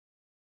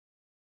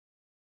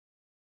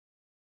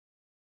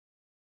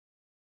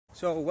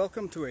So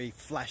welcome to a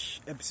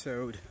flash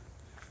episode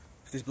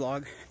of this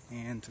blog,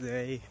 and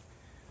today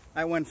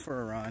I went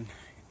for a run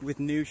with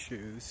new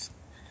shoes.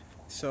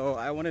 So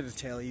I wanted to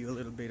tell you a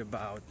little bit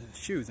about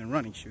shoes and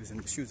running shoes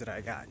and the shoes that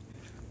I got.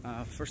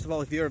 First of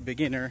all, if you're a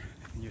beginner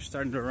and you're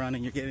starting to run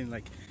and you're getting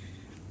like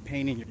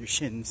pain in your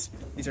shins,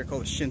 these are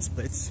called shin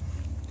splits.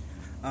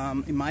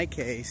 In my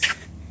case,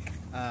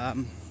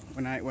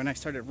 when I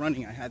started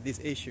running, I had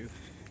this issue,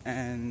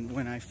 and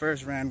when I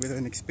first ran with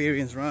an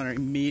experienced runner,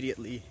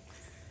 immediately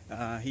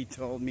he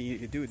told me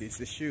to do this,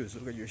 the shoes,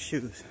 look at your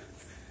shoes.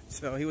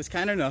 So he was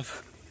kind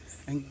enough,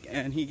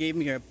 and he gave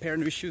me a pair of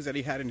new shoes that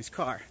he had in his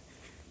car,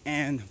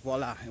 and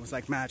voila, it was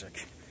like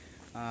magic.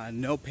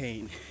 No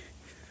pain.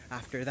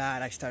 After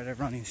that, I started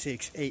running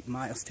 6, 8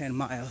 miles, 10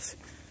 miles,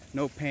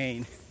 no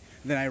pain.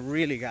 Then I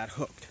really got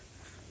hooked.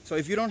 So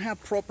if you don't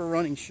have proper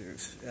running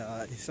shoes,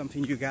 it's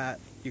something you got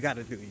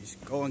to do. You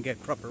just go and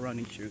get proper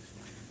running shoes,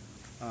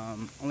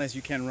 unless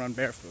you can run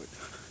barefoot,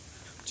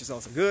 which is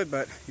also good,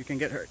 but you can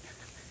get hurt.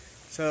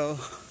 So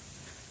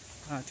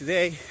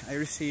today I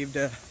received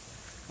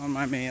on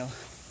my mail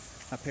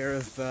a pair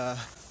of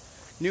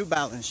New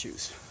Balance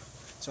shoes.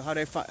 So how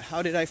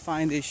did I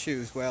find these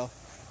shoes? Well,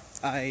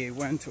 I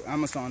went to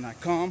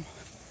Amazon.com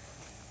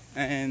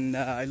and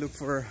I looked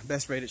for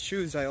best rated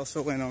shoes. I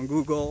also went on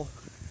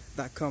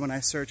Google.com and I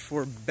searched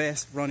for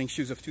best running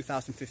shoes of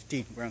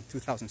 2015. We're in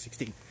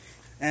 2016,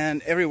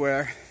 and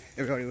everywhere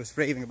everybody was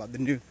raving about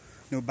the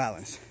New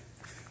Balance.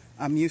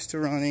 I'm used to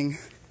running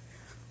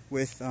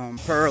with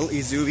Pearl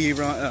Izui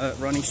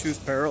running shoes,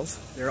 Pearls.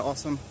 They're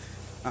awesome.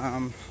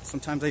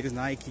 Sometimes I use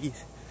Nikes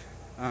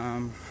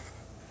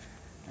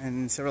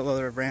and several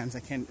other brands. I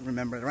can't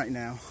remember right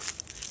now.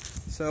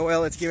 So well,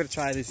 let's give it a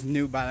try, this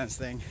New Balance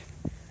thing,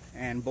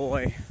 and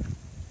boy,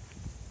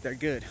 they're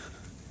good.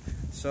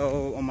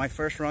 So on my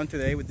first run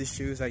today with these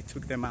shoes, I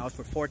took them out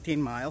for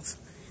 14 miles,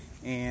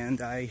 and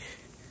I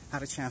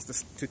had a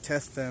chance to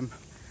test them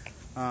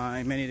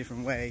in many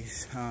different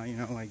ways. You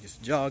know, like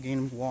just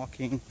jogging,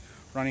 walking,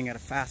 running at a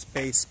fast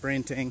pace,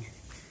 sprinting,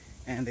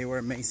 and they were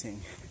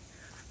amazing.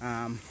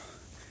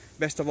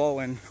 Best of all,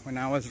 when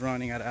I was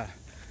running at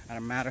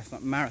a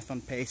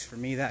marathon pace, for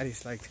me that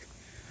is like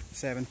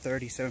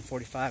 7:30,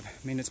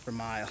 7:45 minutes per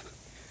mile.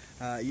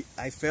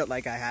 I felt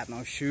like I had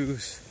no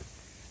shoes,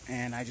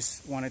 and I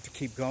just wanted to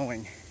keep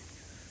going.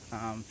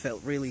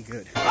 Felt really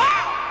good.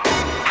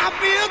 I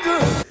feel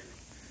good.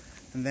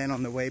 And then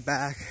on the way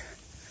back,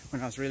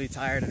 when I was really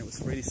tired and it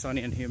was really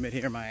sunny and humid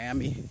here in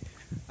Miami,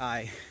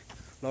 I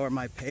lowered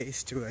my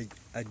pace to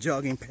a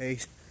jogging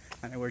pace,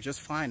 and we're just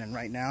fine. And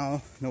right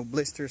now, no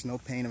blisters, no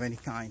pain of any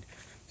kind.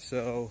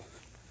 So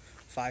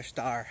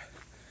 5-star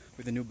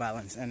with the New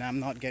Balance. And I'm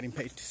not getting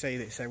paid to say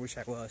this, I wish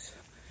I was.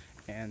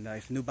 And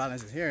if New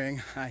Balance is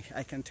hearing,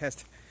 I can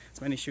test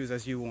as many shoes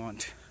as you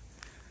want.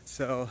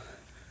 So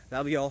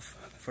that'll be all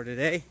for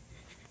today,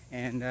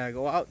 and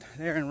go out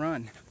there and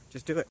run.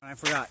 Just do it. I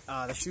forgot,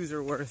 the shoes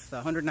are worth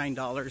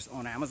 $109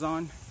 on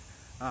Amazon,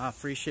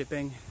 free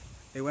shipping.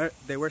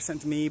 They were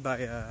sent to me by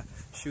a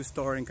shoe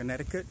store in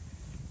Connecticut,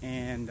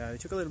 and it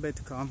took a little bit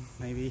to come,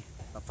 maybe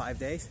about 5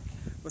 days.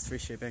 It was free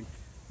shipping.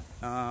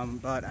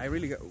 But I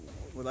really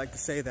would like to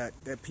say that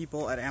the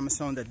people at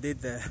Amazon that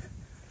did the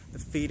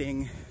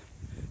feeding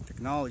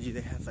technology,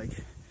 they have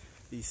like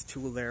these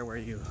tool there where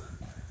you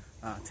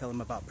tell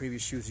them about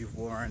previous shoes you've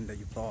worn, that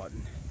you bought,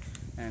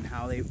 and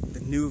how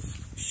the new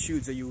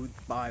shoes that you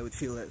would buy would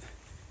feel it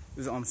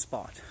was on the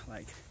spot.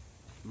 Like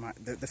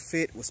the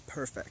fit was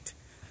perfect.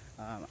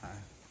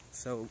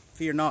 So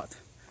fear not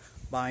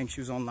buying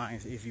shoes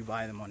online if you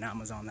buy them on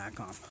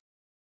Amazon.com.